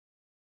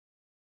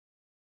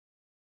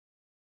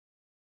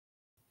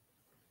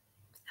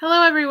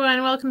Hello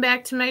everyone, welcome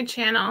back to my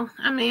channel.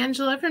 I'm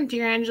Angela from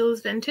Dear Angela's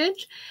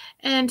Vintage,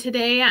 and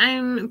today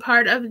I'm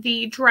part of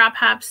the Drop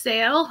Hop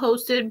sale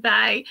hosted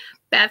by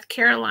Beth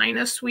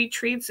Carolina Sweet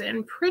Treats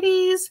and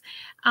Pretties.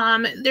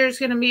 There's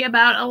going to be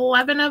about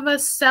 11 of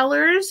us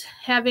sellers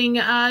having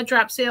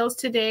drop sales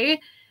today,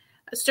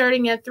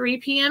 starting at 3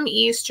 p.m.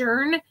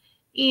 Eastern.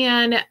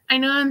 And I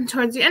know I'm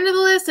towards the end of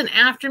the list, and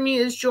after me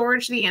is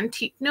George the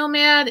Antique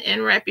Nomad,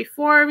 and right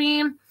before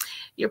me,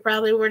 you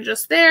probably were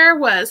just there,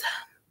 was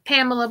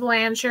Pamela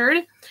Blanchard.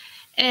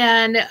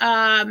 And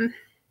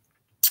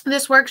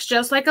this works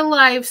just like a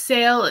live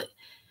sale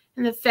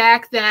in the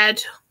fact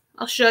that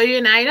I'll show you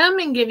an item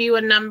and give you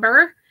a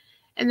number,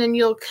 and then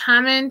you'll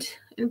comment,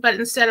 but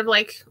instead of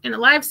like in a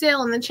live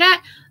sale in the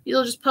chat,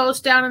 you'll just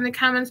post down in the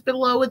comments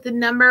below with the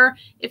number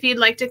if you'd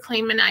like to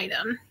claim an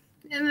item.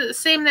 And the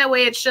same that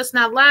way, it's just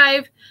not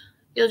live.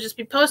 You'll just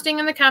be posting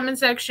in the comment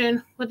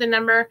section with the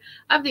number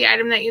of the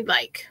item that you'd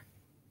like.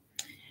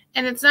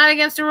 And it's not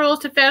against the rules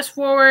to fast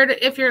forward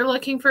if you're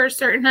looking for a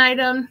certain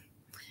item.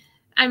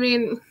 I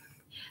mean,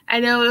 I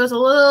know it was a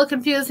little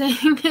confusing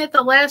at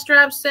the last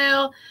drop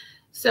sale.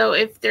 So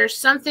if there's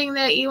something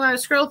that you want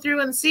to scroll through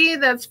and see,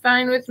 that's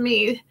fine with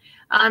me.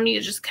 You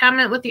just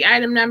comment with the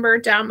item number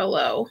down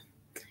below.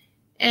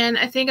 And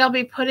I think I'll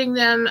be putting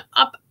them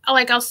up,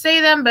 like I'll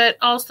say them, but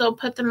also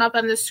put them up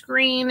on the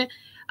screen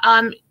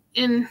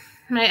in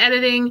my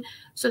editing,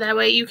 so that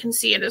way you can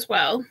see it as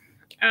well.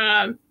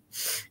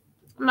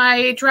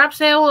 My drop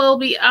sale will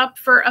be up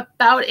for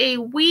about a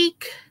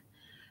week.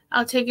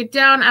 I'll take it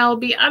down. I will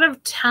be out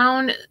of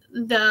town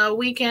the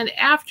weekend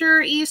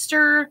after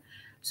Easter,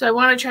 so I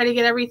want to try to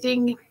get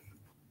everything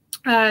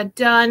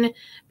done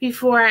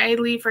before I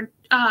leave for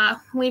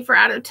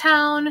out of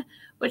town,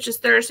 which is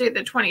Thursday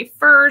the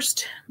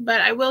 21st.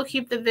 But I will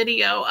keep the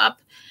video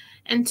up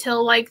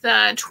until like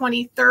the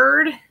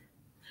 23rd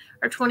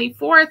or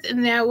 24th,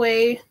 and that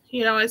way,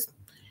 you know,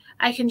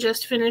 I can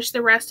just finish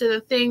the rest of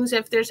the things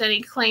if there's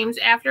any claims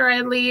after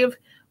I leave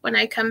when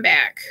I come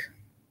back.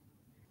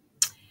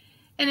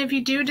 And if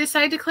you do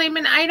decide to claim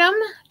an item,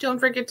 don't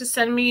forget to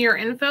send me your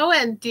info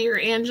at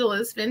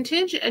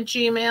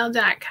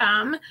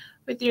dearangelasvintage@gmail.com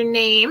with your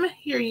name,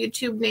 your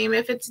YouTube name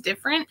if it's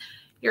different,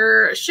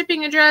 your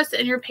shipping address,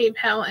 and your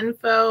PayPal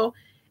info.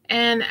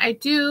 And I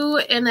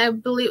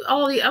believe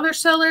all the other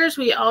sellers,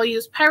 we all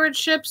use Pirate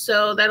Ship,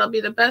 so that'll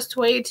be the best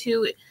way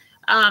to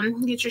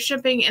get your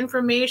shipping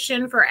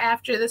information for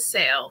after the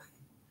sale.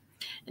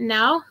 And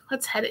now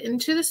let's head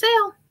into the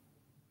sale.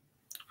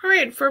 All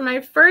right, for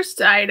my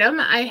first item,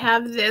 I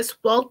have this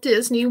Walt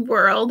Disney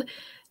World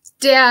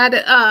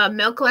Dad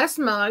milk glass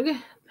mug,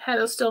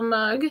 pedestal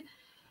mug.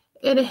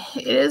 It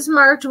is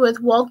marked with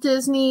Walt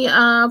Disney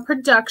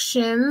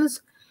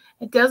Productions.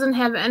 It doesn't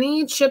have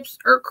any chips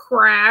or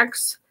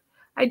cracks.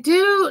 I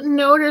do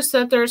notice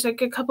that there's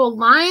like a couple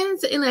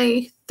lines, and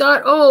I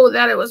thought, oh,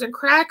 that it was a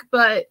crack,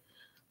 but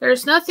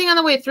there's nothing on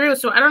the way through.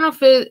 So I don't know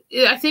if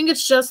I think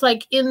it's just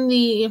like in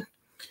the,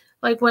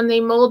 like when they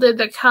molded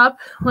the cup,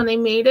 when they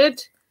made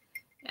it,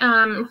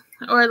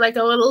 or like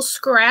a little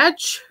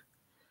scratch,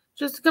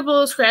 just a couple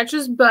of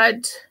scratches,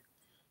 but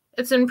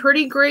it's in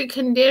pretty great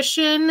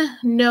condition.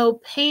 No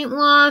paint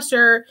loss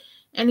or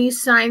any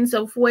signs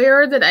of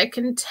wear that I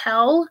can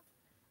tell.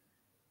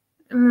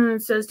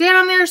 It says Dad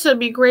on there, so it'd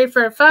be great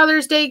for a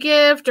Father's Day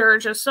gift or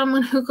just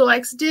someone who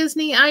collects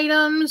Disney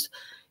items.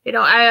 You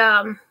know,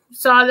 I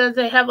saw that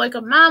they have like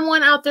a mom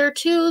one out there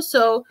too,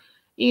 so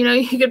you know,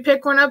 you could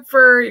pick one up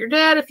for your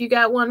dad if you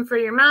got one for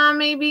your mom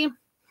maybe.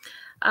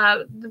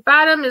 The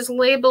bottom is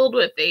labeled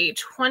with a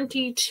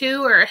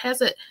 22, or it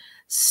has it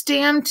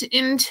stamped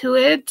into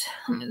it.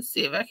 Let me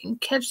see if I can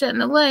catch that in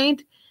the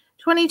light.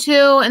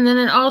 22, and then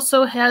it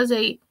also has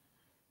a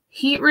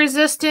heat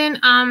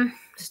resistant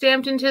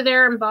stamped into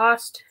there,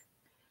 embossed.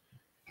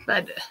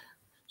 But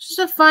just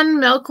a fun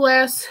milk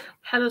glass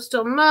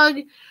pedestal mug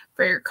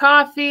for your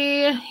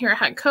coffee, your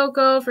hot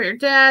cocoa for your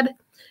dad.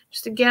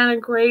 Just again, a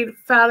great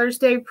Father's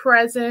Day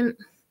present,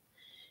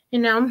 you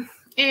know.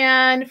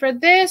 And for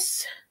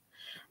this,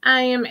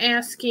 I am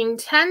asking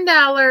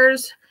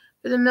 $10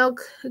 for the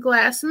milk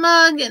glass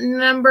mug,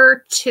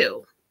 number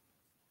 2.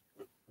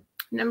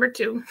 Number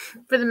 2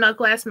 for the milk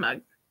glass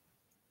mug.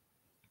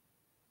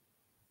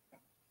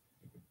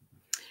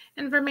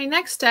 And for my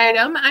next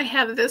item, I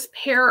have this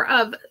pair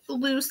of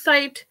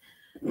Lucite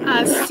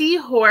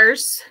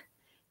seahorse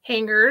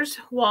hangers,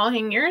 wall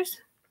hangers,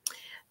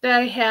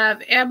 that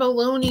have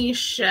abalone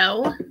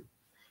shell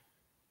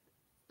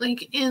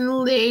like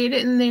inlaid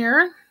in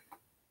there.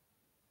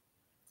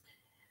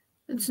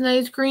 It's a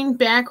nice green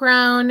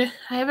background.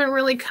 I haven't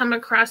really come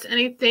across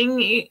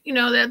anything, you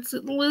know, that's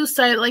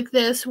lucite like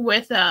this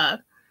with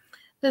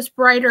this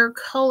brighter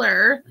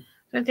color.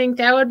 I think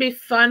that would be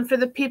fun for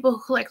the people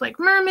who like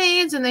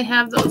mermaids, and they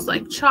have those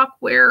like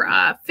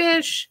chalkware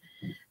fish.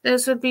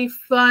 This would be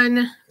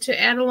fun to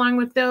add along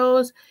with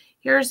those.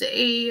 Here's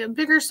a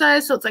bigger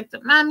size, so it's like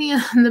the mommy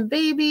and the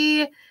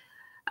baby.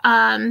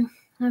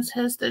 This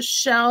has the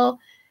shell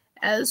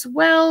as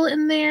well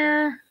in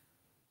there.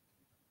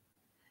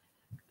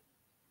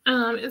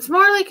 It's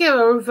more like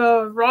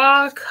a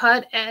raw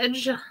cut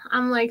edge,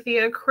 unlike the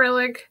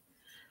acrylic,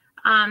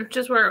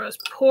 just where it was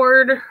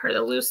poured, or the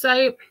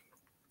lucite.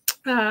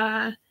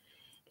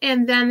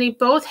 And then they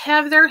both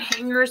have their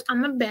hangers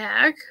on the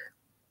back.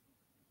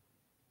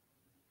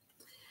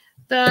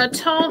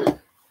 The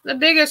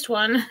biggest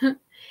one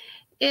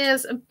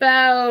is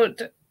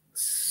about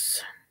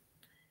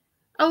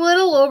a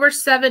little over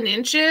 7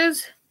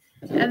 inches.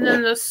 And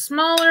then the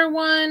smaller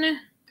one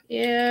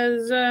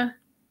is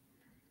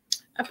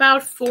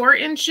about 4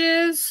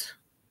 inches.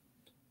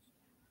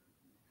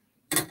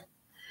 I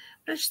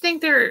just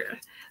think they're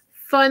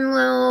fun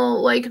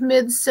little, like,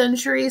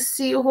 mid-century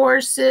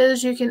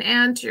seahorses you can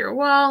add to your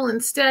wall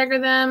and stagger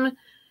them,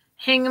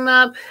 hang them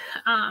up.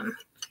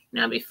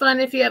 It'd be fun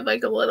if you have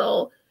like a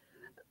little,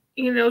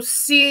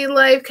 sea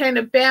life kind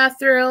of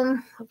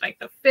bathroom with like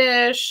the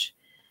fish,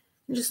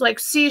 just like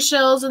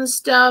seashells and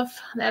stuff.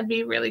 That'd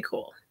be really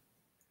cool.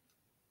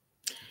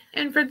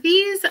 And for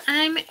these,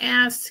 I'm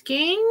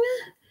asking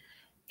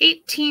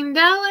 $18.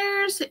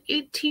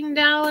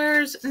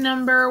 $18,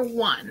 number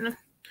one.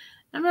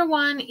 Number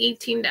one,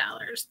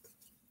 $18.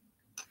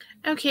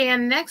 Okay,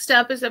 and next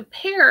up is a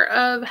pair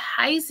of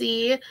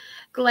Heisey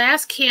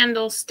glass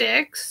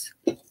candlesticks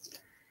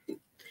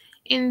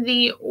in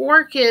the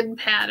orchid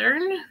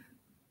pattern.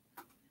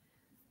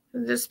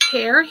 This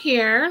pair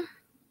here.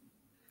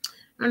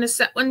 I'm going to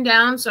set one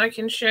down so I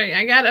can show you.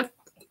 The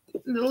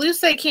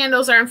lucite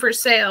candles aren't for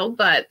sale,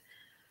 but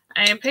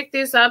I picked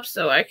these up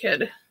so I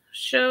could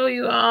show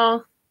you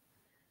all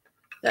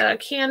the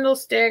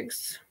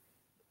candlesticks,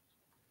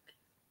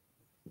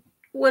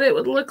 what it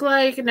would look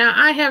like. Now,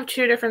 I have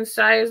 2 different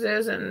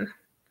sizes, and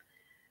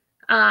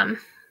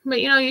but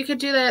you could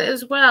do that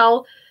as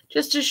well,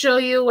 just to show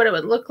you what it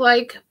would look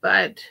like,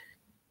 but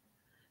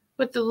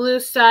with the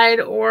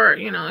lucite, or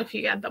if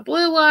you got the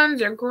blue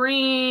ones, or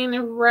green,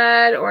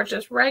 red, or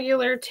just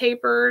regular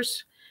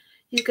tapers,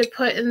 you could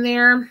put in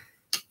there.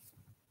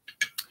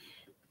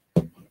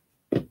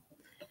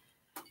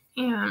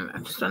 And I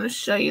just want to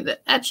show you the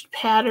etched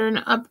pattern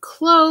up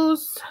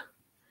close.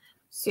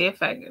 See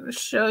if I can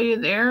show you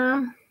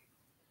there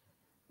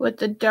with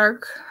the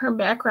darker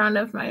background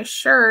of my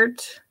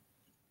shirt.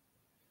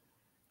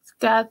 It's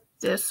got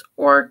this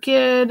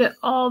orchid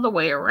all the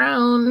way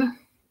around.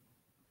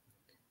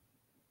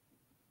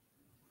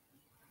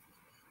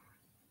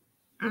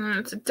 And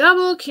it's a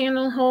double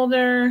candle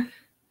holder.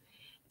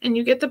 And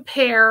you get the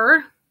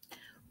pair.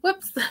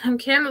 Whoops, the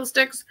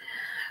candlesticks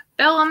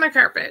fell on the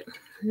carpet.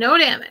 No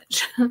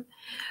damage.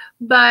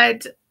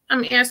 But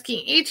I'm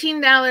asking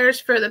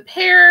 $18 for the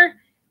pair,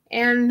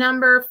 and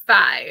number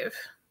 5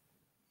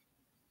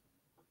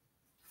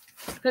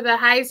 for the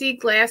Heisey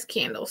glass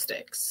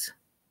candlesticks.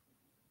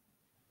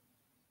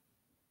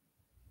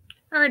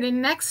 All right,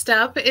 and next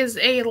up is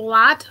a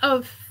lot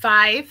of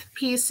 5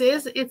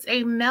 pieces. It's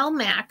a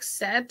Melmac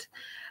set.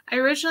 I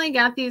originally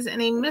got these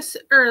in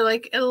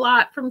a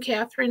lot from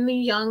Catherine the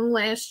Young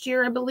last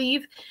year, I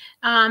believe.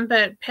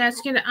 But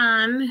passing it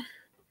on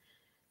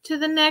to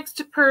the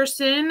next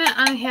person,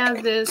 I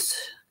have this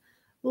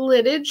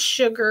lidded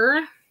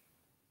sugar.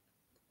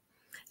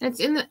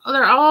 It's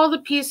all the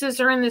pieces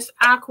are in this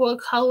aqua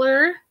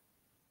color,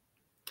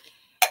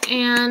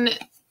 and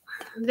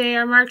they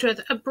are marked with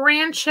a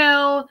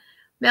Branchell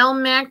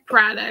Melmac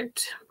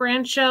product.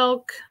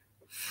 Branchell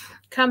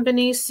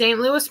Company, St.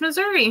 Louis,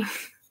 Missouri.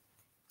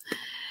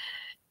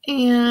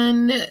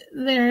 And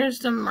there's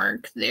the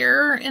mark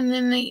there. And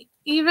then they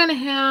even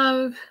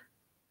have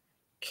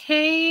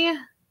K.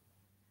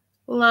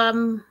 La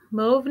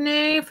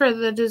Mauve for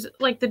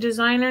the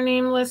designer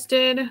name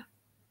listed.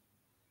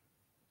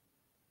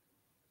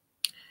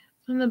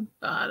 On the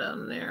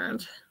bottom there.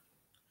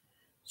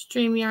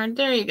 StreamYard.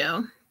 There you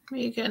go.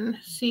 You can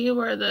see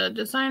where the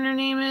designer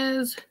name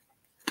is.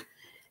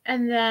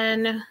 And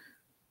then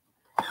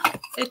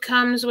it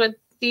comes with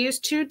these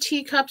 2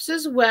 teacups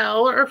as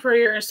well, or for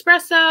your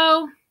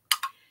espresso.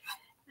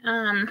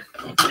 And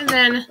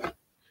then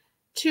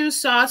 2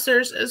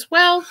 saucers as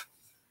well.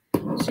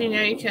 So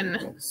you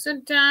can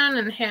sit down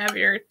and have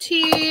your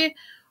tea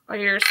or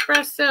your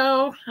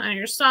espresso on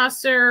your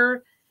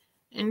saucer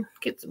and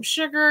get some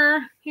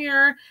sugar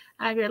here.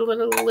 I have your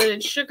little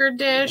lidded sugar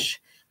dish.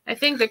 I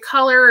think the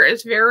color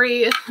is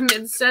very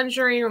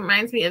mid-century.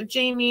 Reminds me of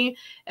Jamie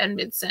and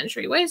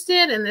Mid-Century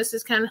Wasted. And this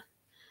is kind of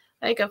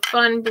like a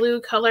fun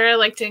blue color I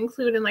like to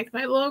include in like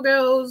my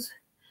logos.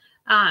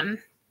 But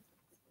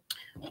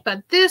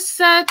this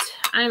set,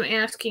 I'm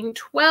asking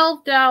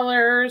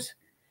 $12.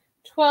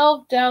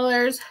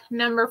 $12,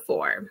 number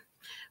 4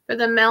 for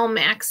the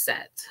Melmac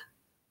set.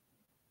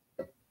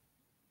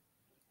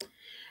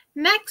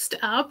 Next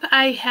up,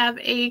 I have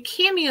a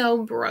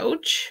cameo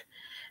brooch.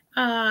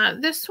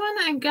 This one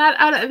I got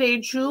out of a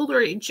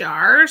jewelry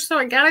jar, so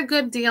I got a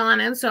good deal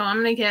on it, so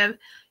I'm going to give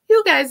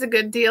you guys a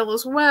good deal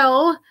as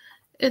well.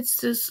 It's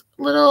this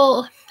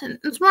little,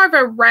 it's more of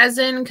a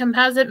resin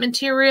composite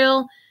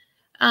material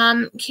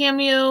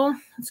cameo.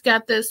 It's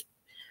got this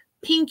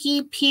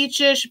pinky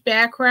peachish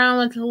background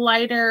with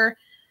lighter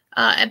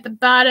At the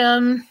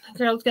bottom, the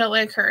girl's got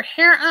like her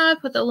hair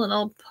up with a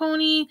little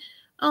pony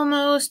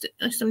almost,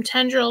 some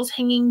tendrils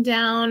hanging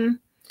down.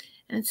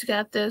 And it's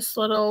got this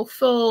little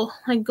full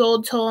like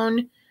gold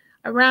tone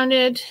around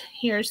it.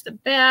 Here's the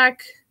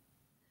back.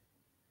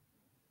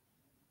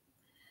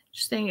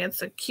 Just think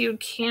it's a cute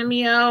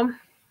cameo.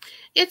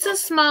 It's a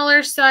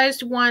smaller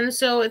sized one,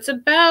 so it's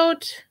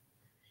about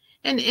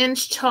an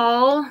inch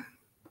tall.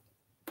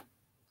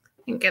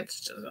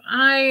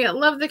 I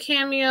love the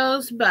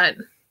cameos, but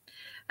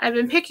I've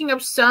been picking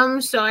up some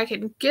so I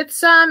can get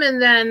some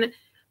and then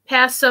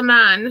pass some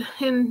on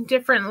in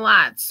different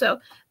lots. So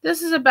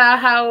this is about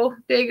how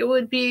big it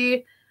would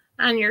be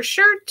on your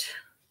shirt.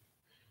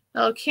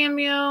 Little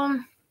cameo.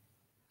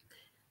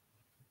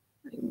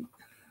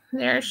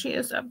 There she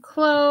is up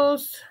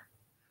close.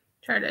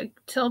 Try to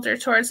tilt her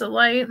towards the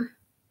light.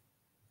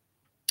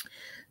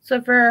 So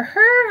for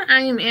her,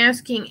 I am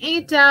asking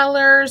 $8.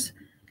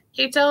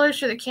 $8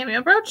 for the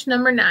cameo brooch,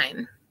 number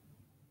 9.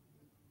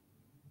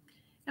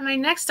 And my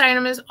next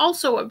item is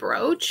also a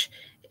brooch.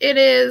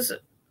 It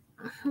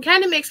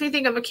kind of makes me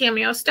think of a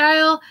cameo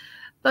style,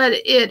 but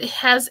it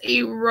has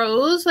a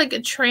rose, like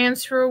a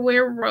transfer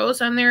wear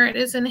rose on there. It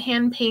isn't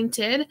hand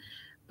painted,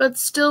 but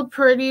still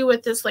pretty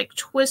with this like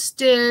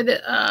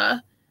twisted,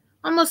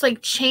 almost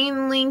like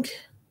chain link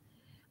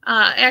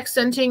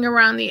accenting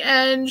around the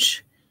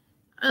edge.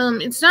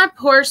 It's not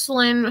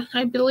porcelain,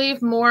 I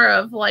believe more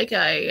of like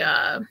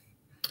a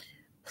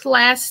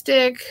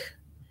plastic,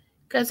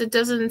 because it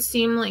doesn't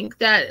seem like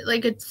that,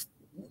 like it's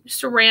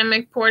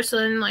ceramic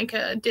porcelain, like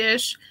a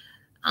dish.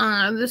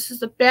 This is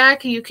the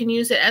back. You can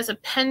use it as a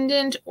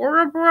pendant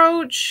or a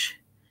brooch.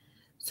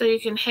 So you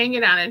can hang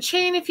it on a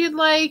chain if you'd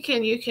like,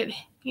 and you could,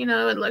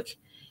 look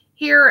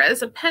here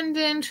as a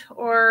pendant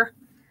or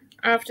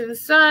off to the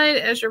side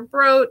as your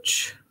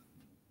brooch.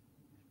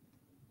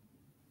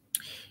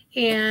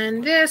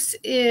 And this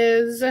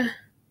is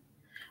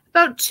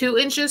about 2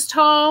 inches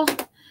tall.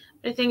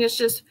 I think it's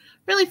just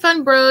really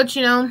fun brooch,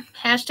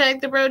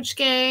 hashtag the brooch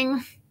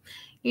gang.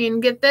 You can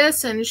get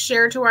this and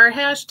share to our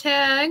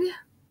hashtag.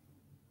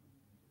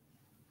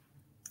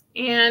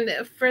 And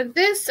for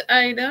this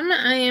item,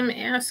 I am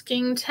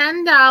asking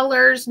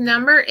 $10,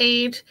 number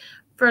 8,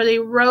 for the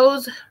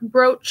rose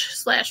brooch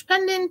 /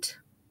 pendant.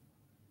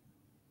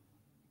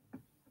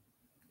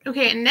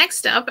 Okay, and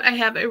next up, I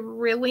have a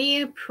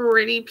really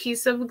pretty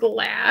piece of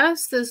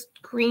glass, this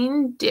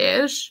green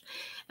dish,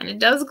 and it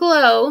does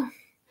glow.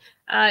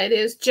 It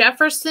is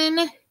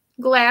Jefferson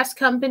Glass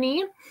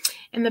Company,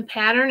 and the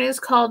pattern is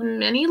called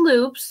Mini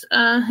Loops.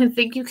 I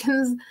think you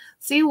can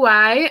see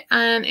why,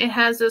 and it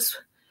has this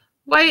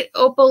white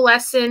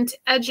opalescent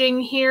edging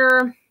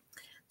here.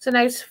 It's a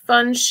nice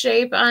fun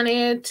shape on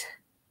it.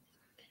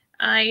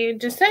 I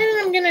decided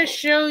I'm going to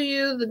show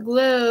you the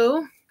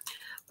glow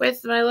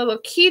with my little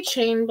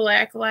keychain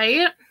black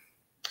light.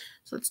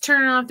 So let's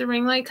turn off the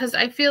ring light, because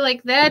I feel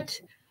like that,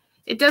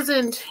 it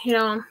doesn't,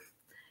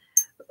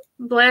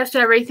 blast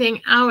everything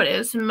out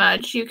as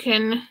much. You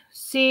can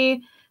see,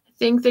 I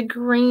think, the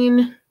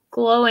green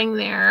glowing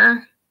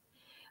there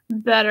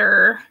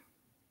better.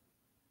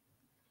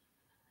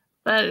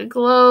 But it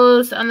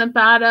glows on the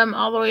bottom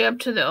all the way up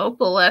to the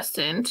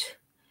opalescent.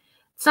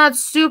 It's not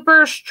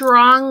super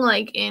strong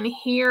like in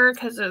here,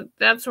 because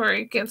that's where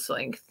it gets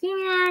like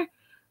thinner.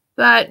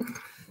 But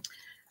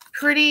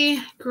pretty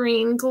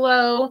green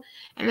glow.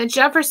 And the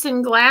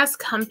Jefferson Glass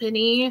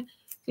Company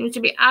seems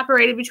to be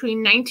operated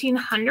between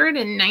 1900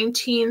 and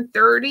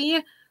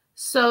 1930.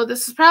 So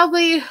this is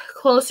probably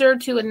closer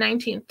to a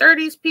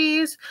 1930s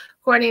piece,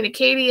 according to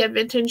Katie at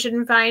Vintage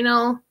and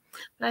Vinyl.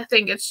 But I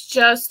think it's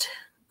just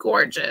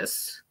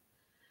gorgeous.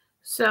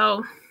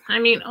 So, I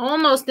mean,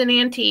 almost an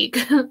antique.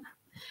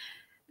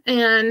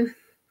 And,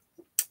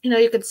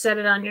 you could set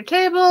it on your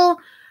table.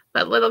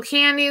 But little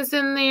candies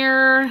in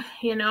there,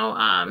 you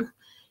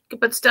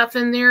could put stuff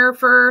in there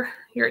for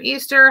your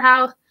Easter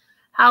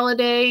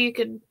holiday. You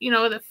could,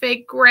 with a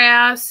fake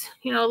grass,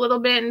 a little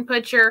bit, and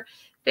put your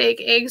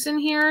fake eggs in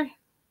here,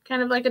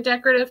 kind of like a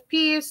decorative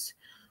piece,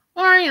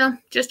 or,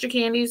 just your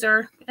candies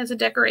or as a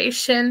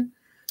decoration.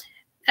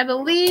 I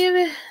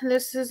believe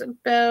this is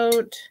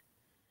about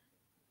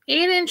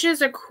 8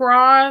 inches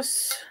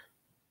across.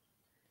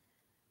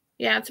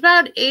 Yeah, it's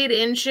about 8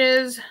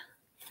 inches,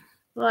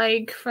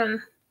 like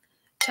from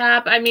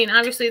top. I mean,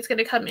 obviously it's going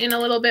to come in a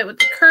little bit with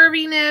the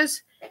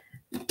curviness,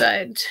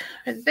 but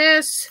for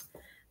this,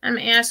 I'm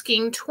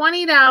asking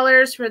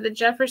 $20 for the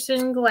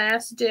Jefferson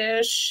Glass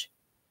Dish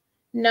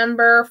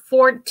number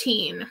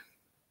 14.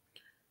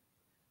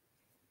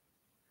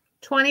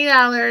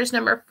 $20,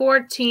 number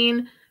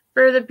 14,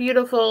 for the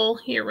beautiful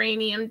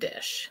uranium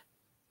dish.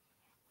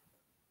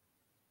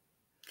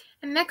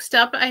 And next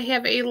up, I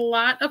have a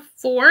lot of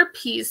 4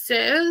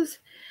 pieces.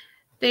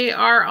 They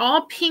are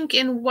all pink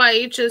and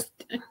white, just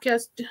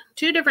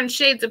 2 different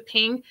shades of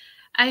pink.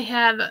 I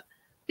have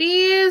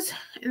these,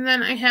 and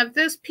then I have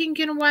this pink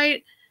and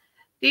white.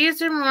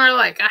 These are more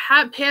like a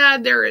hot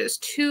pad. There is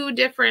 2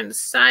 different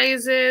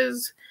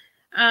sizes.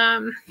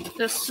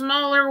 The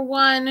smaller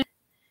one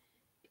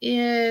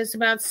is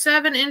about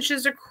 7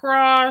 inches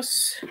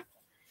across.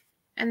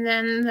 And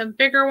then the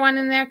bigger one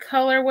in that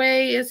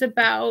colorway is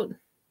about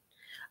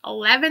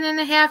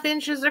 11.5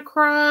 inches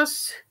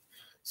across.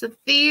 So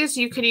these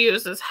you could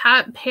use as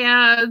hot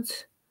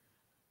pads,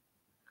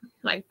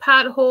 like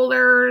pot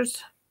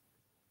holders.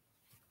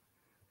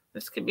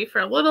 This could be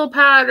for a little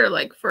pot or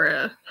like for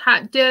a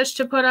hot dish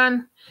to put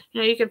on.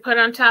 You could put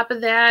on top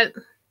of that.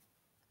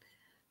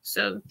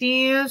 So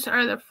these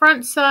are the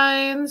front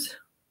sides.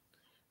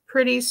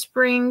 Pretty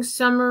spring,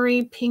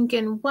 summery, pink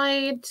and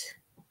white.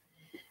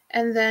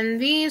 And then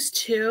these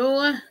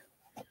two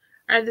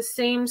are the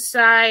same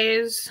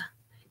size.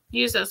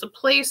 Use as a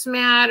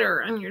placemat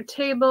or on your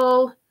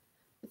table.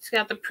 It's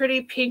got the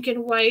pretty pink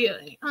and white,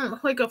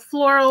 like a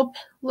floral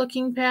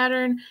looking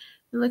pattern.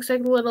 It looks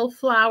like little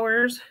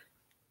flowers.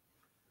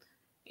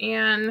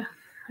 And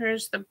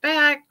there's the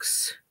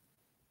backs.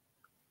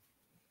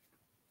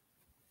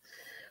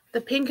 The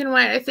pink and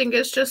white, I think,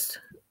 is just,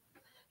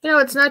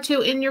 it's not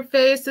too in your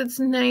face. It's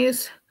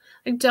nice,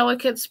 like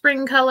delicate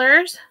spring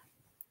colors.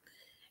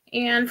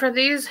 And for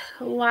these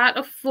lot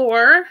of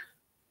 4,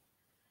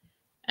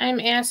 I'm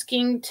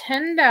asking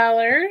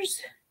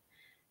 $10.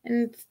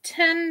 And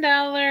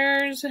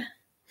 $10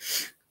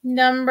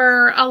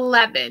 number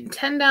 11.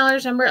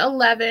 $10 number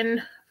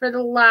 11 for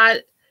the lot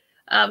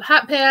of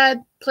hot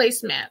pad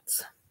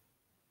placemats.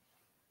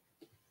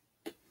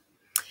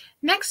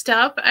 Next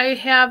up, I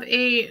have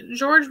a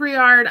George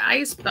Riard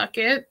ice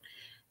bucket.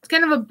 It's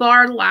kind of a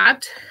bar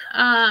lot.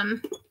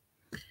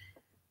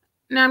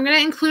 Now I'm going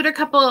to include a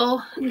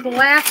couple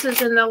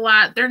glasses in the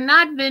lot. They're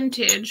not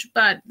vintage,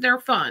 but they're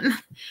fun.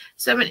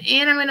 So I'm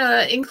going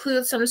to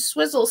include some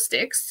swizzle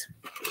sticks.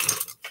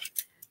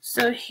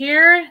 So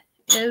here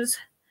is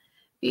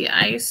the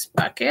ice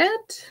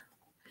bucket.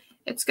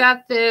 It's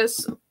got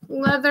this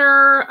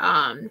leather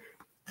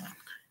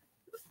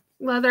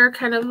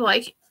kind of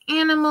like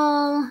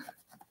animal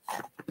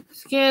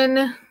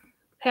skin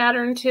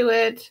pattern to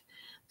it.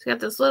 It's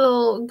got this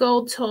little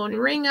gold tone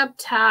ring up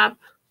top.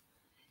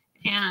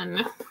 And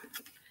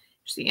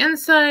there's the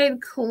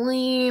inside,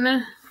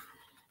 clean,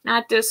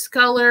 not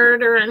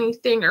discolored or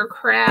anything or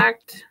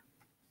cracked.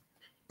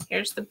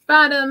 Here's the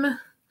bottom. It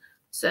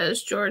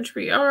says George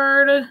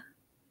Riard,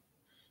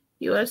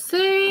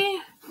 USA.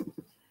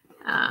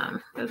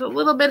 There's a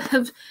little bit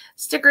of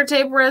sticker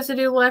tape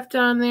residue left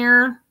on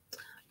there.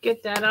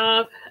 Get that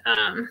off.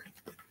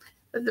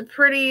 With the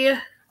pretty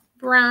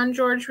brown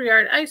George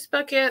Riard ice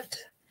bucket.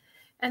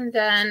 And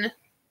then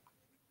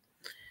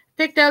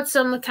picked out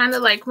some kind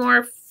of like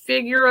more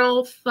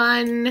figural,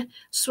 fun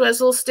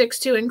swizzle sticks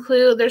to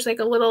include. There's like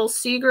a little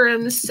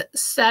Seagram's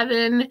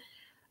 7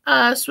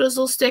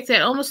 swizzle stick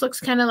that almost looks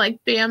kind of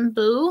like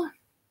bamboo.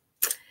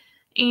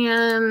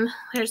 And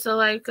there's a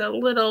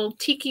little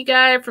tiki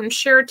guy from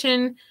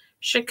Sheraton,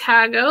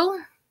 Chicago.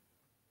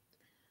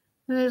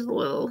 There's a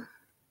little,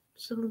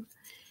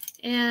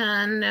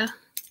 and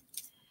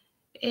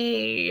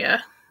the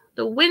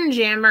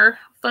Windjammer,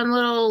 fun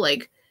little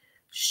like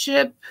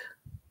ship.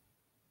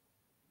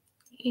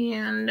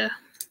 And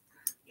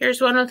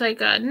here's one with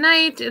like a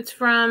knight. It's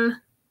from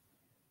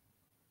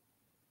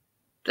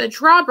the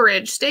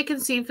Drawbridge Steak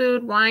and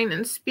Seafood, Wine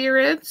and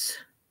Spirits.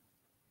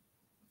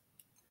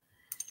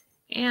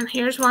 And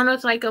here's one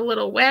with like a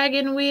little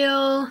wagon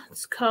wheel.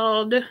 It's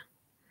called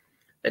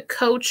the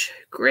Coach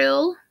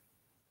Grill.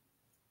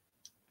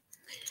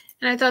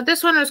 And I thought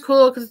this one was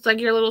cool because it's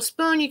like your little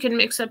spoon. You can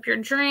mix up your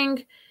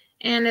drink.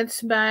 And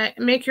it's by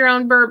Make Your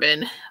Own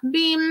Bourbon.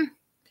 Beam.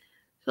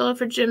 So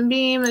for Jim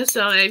Beam.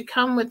 So I'd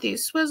come with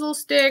these swizzle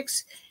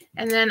sticks.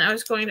 And then I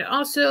was going to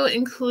also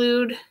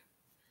include,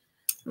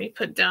 let me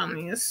put down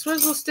these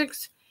swizzle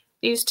sticks.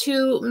 These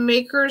 2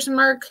 Maker's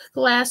Mark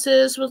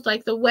glasses with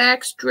like the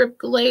wax drip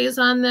glaze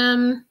on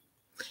them.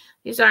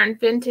 These aren't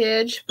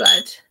vintage,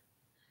 but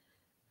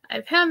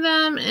I've had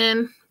them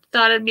and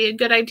thought it'd be a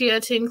good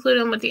idea to include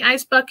them with the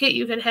ice bucket.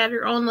 You could have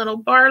your own little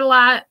bar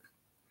lot.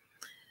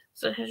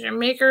 So here's your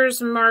Maker's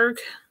Mark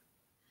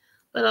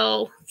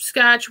little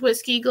Scotch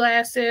whiskey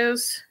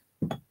glasses.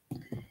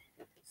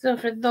 So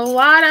for the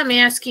lot, I'm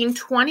asking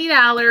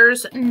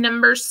 $20,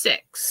 number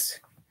 6.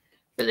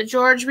 For the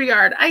George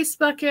Riard ice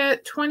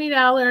bucket,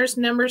 $20,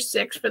 number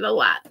 6 for the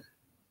lot.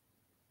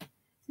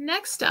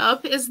 Next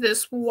up is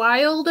this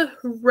Wild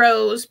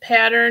Rose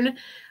pattern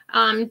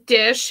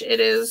dish. It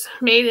is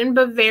made in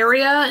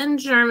Bavaria in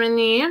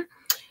Germany.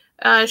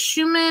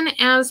 Schumann,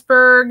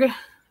 Asberg,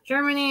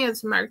 Germany.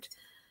 It's marked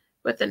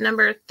with the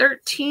number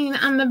 13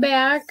 on the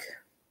back.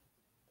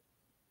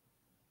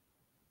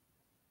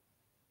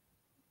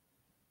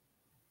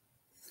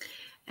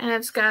 And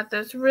it's got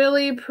this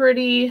really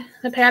pretty,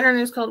 the pattern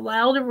is called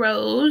Wild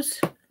Rose.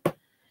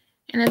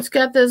 And it's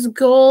got this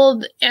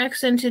gold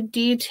accented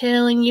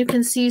detailing you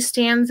can see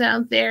stands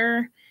out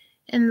there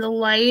in the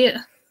light.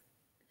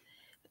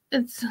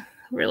 It's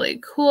really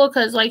cool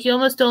because like you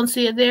almost don't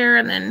see it there,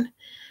 and then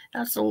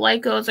as the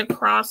light goes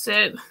across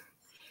it.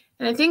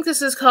 And I think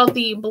this is called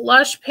the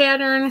blush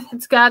pattern.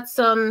 It's got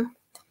some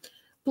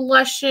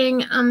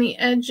blushing on the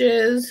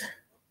edges.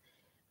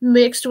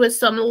 mixed with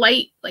some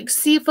light like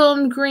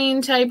seafoam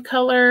green type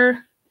color.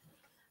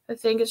 I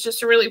think it's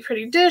just a really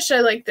pretty dish. I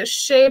like the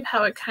shape,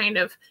 how it kind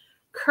of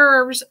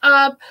curves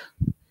up.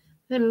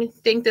 I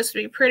think this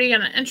would be pretty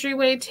on an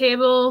entryway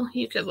table.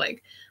 You could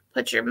like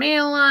put your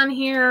mail on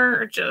here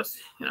or just,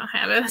 you know,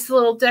 have it as a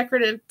little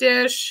decorative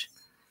dish.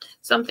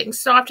 Something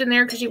soft in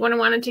there because you wouldn't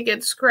want it to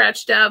get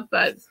scratched up,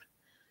 but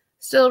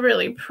still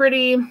really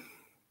pretty.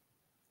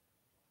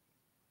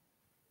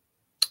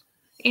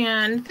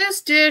 And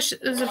this dish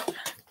is, I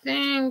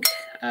think,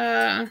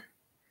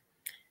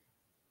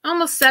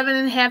 almost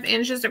 7.5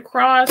 inches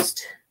across.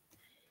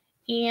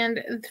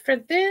 And for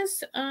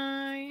this,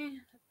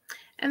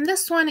 and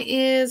this one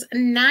is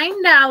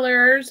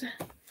 $9,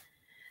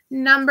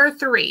 number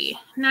 3.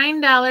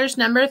 $9,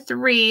 number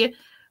 3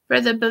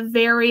 for the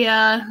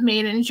Bavaria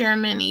made in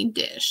Germany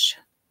dish.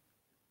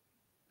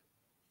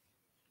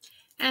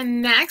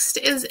 And next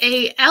is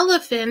a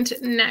elephant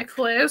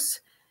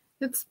necklace.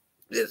 It's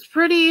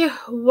pretty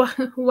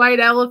white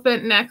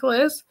elephant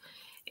necklace.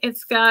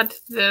 It's got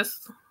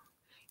this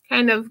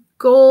kind of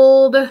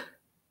gold,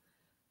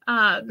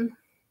 blanking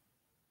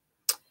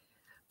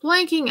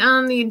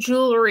on the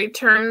jewelry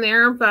term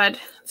there, but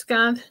it's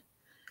got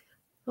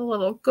a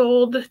little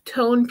gold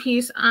tone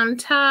piece on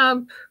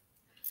top.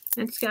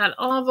 It's got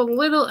all the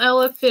little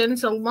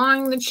elephants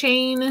along the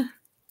chain.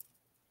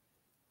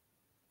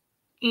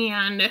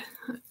 And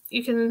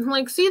you can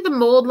like see the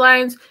mold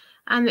lines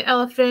on the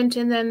elephant,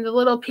 and then the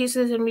little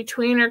pieces in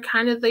between are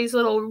kind of these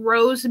little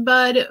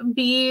rosebud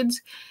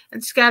beads.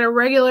 It's got a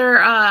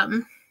regular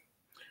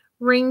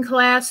ring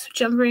clasp,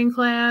 jump ring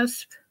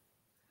clasp.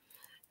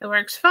 It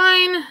works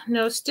fine,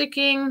 no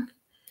sticking.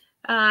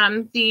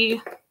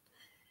 It's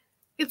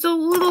a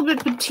little bit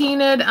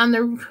patinaed on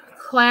the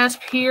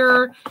clasp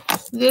here.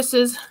 This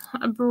is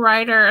a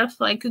brighter,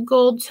 like a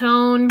gold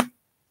tone.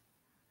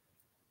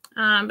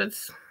 But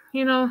it's,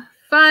 you know,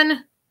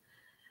 fun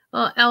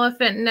little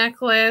elephant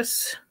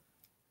necklace.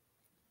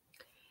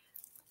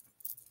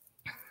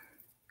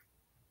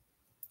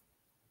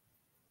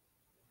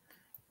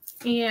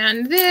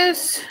 And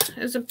this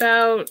is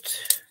about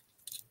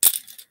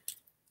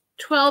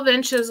 12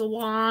 inches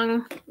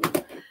long.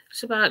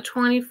 It's about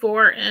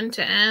 24 end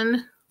to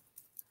end.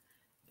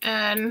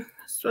 And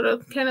that's what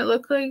it kind of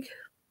look like.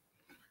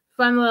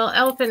 Fun little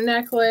elephant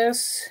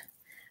necklace.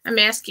 I'm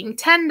asking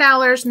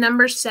 $10,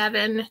 number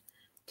 7.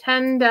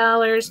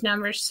 $10,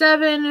 number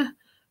 7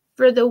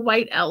 for the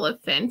white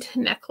elephant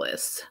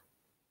necklace.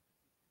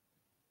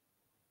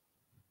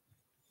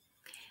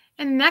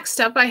 And next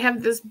up, I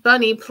have this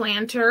bunny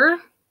planter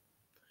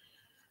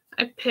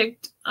I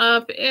picked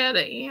up at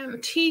an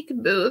antique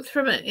booth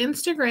from an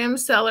Instagram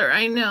seller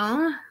I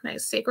know.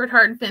 Nice Sacred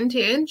Heart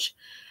Vintage.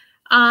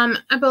 I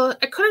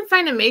couldn't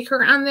find a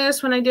maker on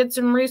this when I did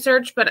some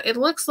research, but it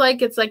looks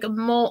like it's like a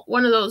mold,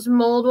 one of those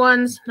mold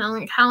ones, not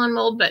like Holland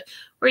mold, but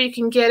where you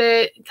can get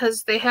it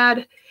because they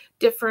had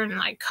different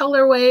like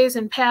colorways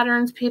and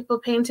patterns people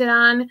painted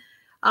on.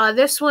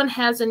 This one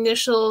has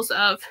initials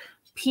of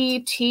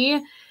PT,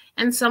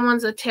 and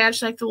someone's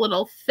attached like the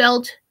little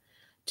felt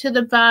to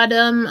the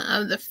bottom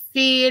of the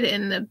feed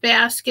in the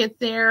basket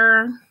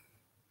there.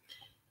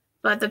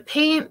 But the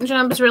paint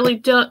job is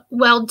really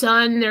well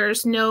done.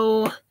 There's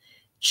no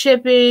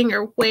chipping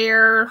or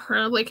wear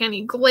or like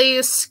any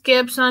glaze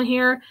skips on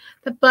here.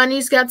 The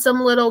bunny's got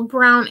some little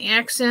brown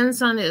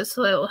accents on his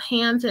little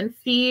hands and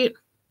feet.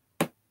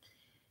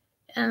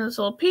 And this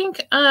little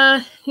pink,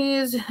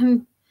 he's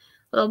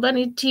little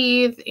bunny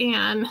teeth,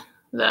 and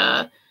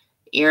the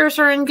ears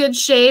are in good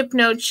shape.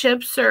 No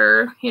chips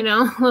or, you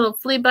know, little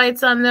flea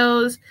bites on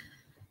those.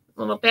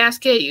 Little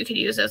basket you could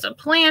use as a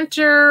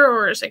planter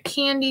or as a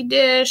candy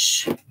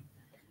dish.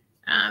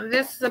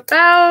 This is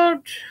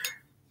about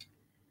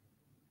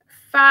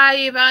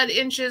 5 odd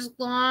inches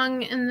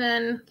long, and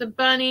then the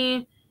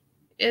bunny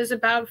is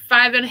about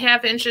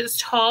 5.5 inches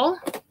tall.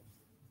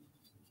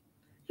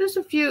 Just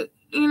a few,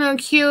 you know,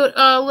 cute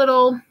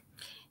little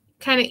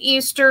kind of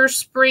Easter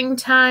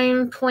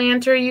springtime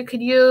planter you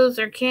could use,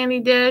 or candy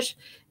dish.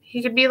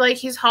 He could be like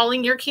he's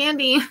hauling your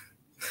candy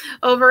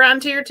over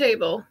onto your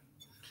table.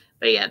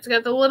 But yeah, it's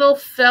got the little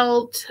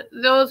felt.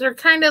 Those are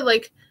kind of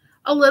like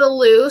a little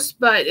loose,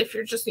 but if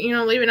you're just, you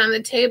know, leaving it on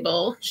the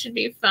table, it should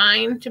be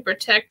fine to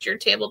protect your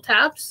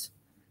tabletops.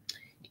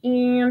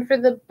 And for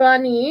the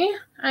bunny,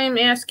 I'm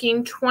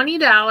asking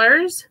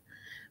 $20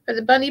 for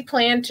the bunny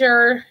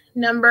planter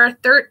number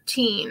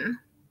 13.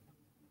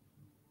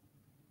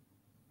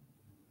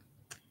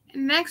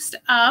 Next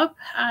up,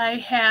 I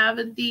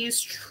have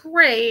these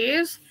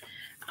trays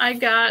I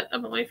got, I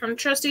believe, from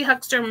Trusty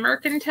Huckster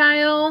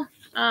Mercantile.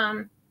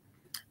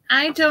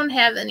 I don't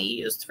have any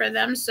use for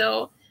them,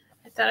 so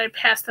I thought I'd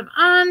pass them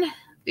on.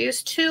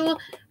 These two,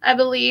 I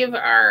believe,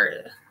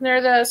 they're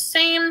the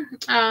same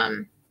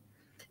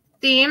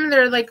theme.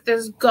 They're like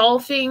this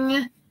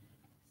golfing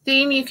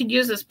theme you could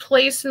use as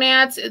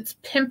placemats. It's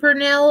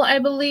Pimpernel, I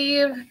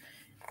believe.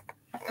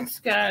 It's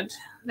got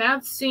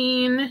that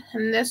scene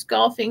and this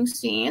golfing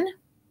scene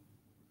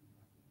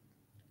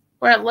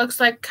where it looks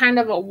like kind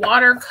of a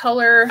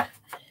watercolor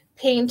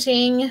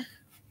painting.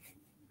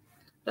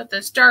 with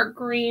this dark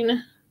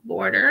green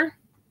border.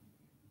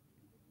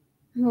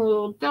 A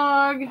little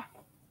dog.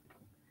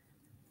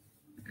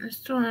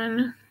 This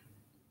one.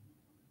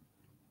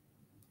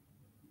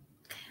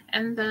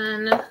 And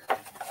then the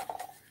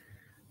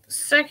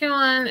second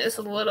one is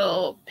a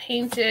little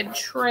painted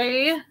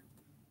tray.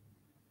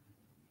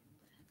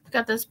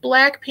 Got this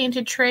black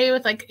painted tray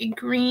with like a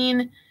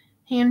green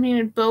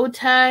hand-painted bow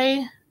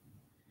tie.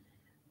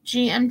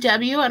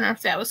 GMW. I don't know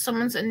if that was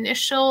someone's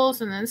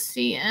initials, and then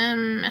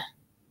CM7.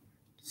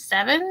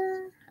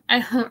 I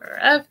don't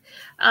know.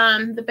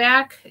 The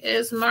back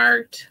is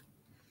marked,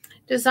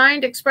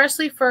 designed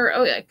expressly for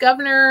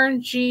Governor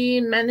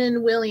G.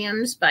 Menon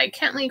Williams by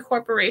Kentley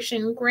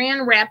Corporation,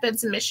 Grand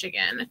Rapids,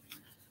 Michigan.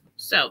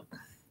 So,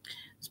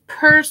 it's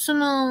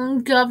personal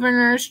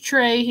governor's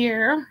tray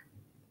here.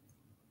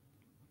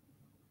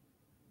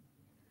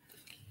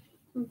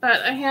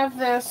 But I have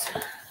this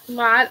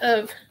lot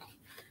of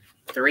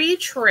 3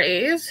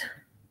 trays.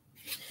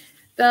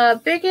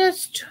 The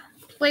biggest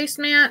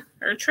placemat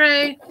or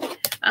tray,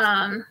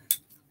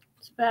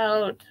 it's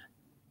about,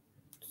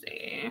 let's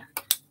see,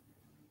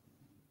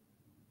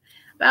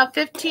 about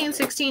 15,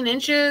 16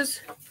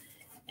 inches.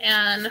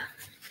 And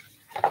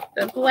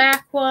the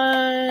black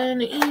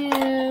one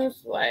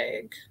is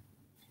like,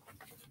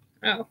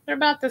 oh, they're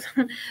about the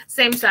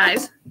same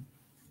size.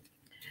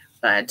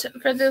 But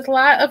for this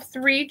lot of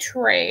 3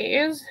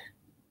 trays,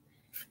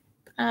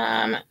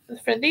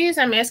 for these,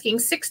 I'm asking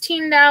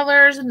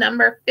 $16,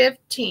 number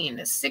 15.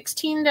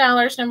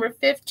 $16, number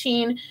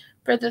 15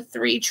 for the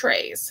 3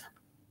 trays.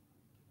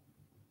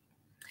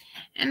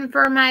 And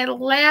for my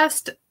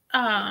last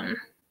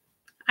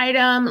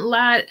item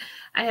lot,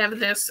 I have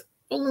this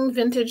old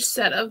vintage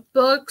set of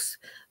books.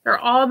 They're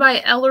all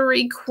by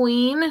Ellery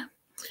Queen.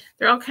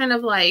 They're all kind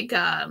of like,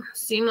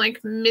 seem like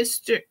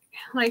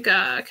like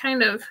a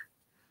kind of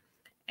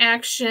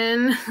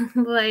action,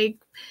 like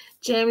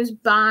James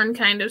Bond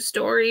kind of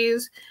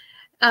stories.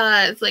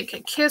 It's like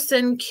a Kiss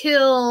and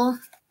Kill.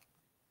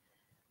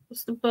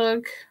 What's the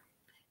book?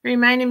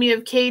 Reminded me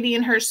of Katie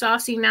and her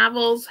saucy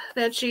novels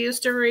that she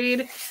used to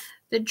read.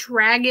 The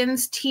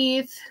Dragon's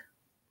Teeth.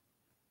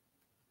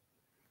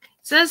 It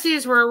says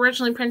these were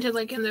originally printed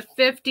like in the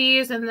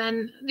 50s, and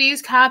then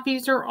these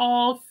copies are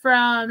all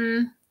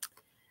from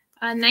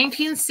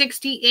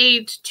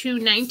 1968 to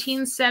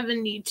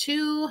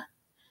 1972.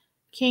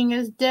 King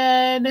is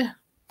Dead.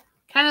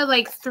 Kind of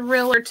like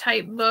thriller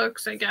type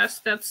books, I guess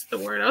that's the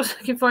word I was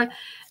looking for.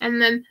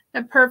 And then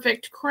The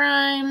Perfect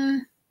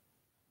Crime.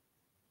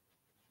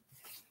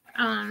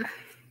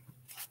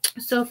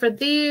 So for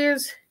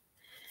these,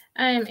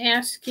 I am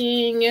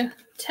asking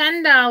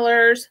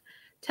 $10.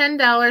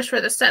 $10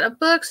 for the set of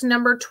books,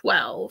 number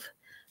 12,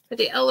 for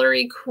the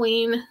Ellery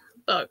Queen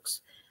books.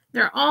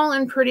 They're all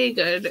in pretty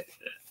good,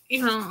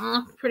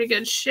 pretty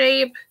good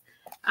shape.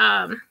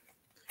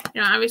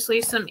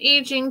 Obviously some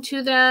aging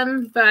to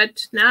them,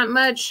 but not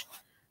much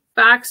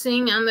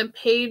boxing on the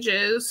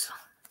pages.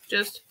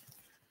 Just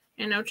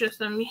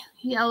some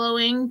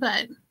yellowing,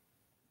 but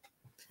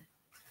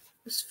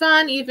it's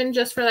fun, even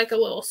just for like a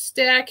little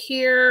stack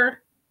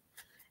here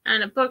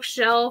on a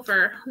bookshelf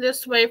or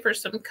this way for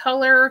some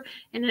color,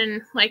 and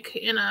then like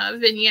in a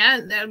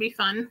vignette. That would be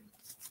fun.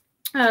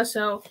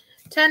 So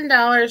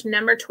 $10,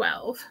 number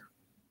 12.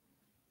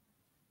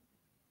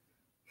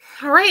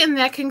 All right, and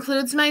that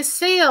concludes my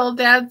sale.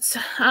 That's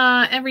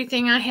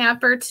everything I have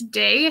for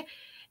today.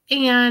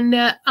 And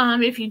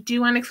if you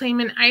do want to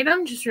claim an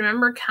item, just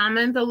remember,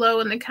 comment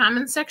below in the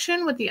comment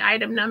section with the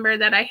item number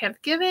that I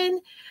have given.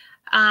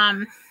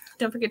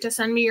 Don't forget to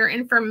send me your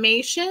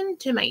information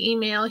to my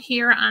email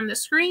here on the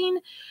screen.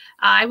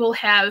 I will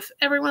have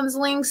everyone's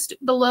links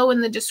below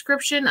in the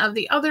description of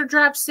the other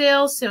drop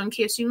sales, so in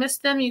case you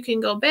missed them, you can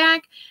go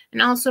back.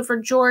 And also for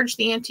George,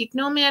 the Antique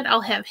Nomad,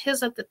 I'll have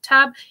his at the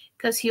top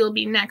because he'll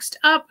be next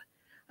up.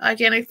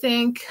 Again, I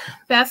thank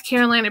Beth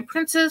Carolina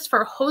Princess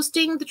for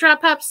hosting the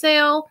Drop Pop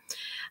sale.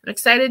 I'm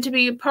excited to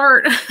be a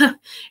part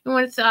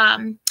with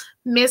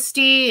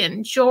Misty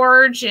and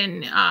George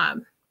and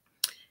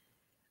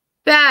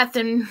Beth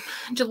and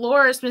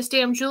Dolores, Miss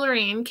Damn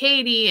Jewelry, and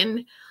Katie,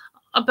 and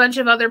a bunch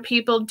of other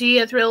people,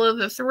 Dia, Thrill of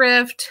the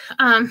Thrift,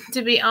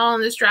 to be all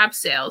in this drop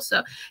sale.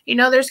 So,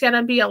 there's going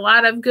to be a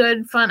lot of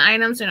good, fun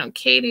items. I know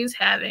Katie's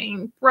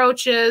having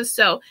brooches.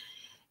 So,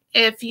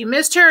 if you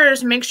missed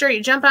hers, make sure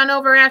you jump on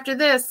over after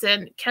this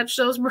and catch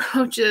those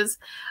brooches.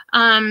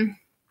 But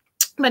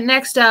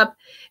next up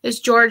is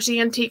George, the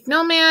Antique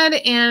Nomad.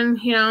 And,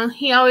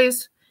 he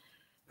always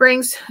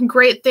brings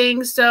great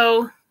things.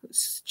 So,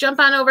 jump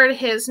on over to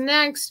his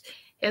next.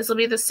 His will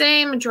be the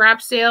same,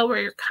 drop sale,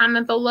 where you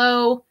comment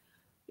below,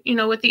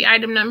 with the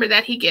item number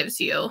that he gives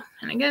you.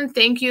 And again,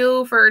 thank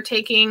you for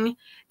taking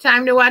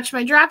time to watch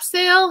my drop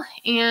sale,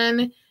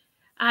 and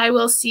I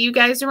will see you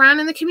guys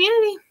around in the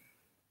community.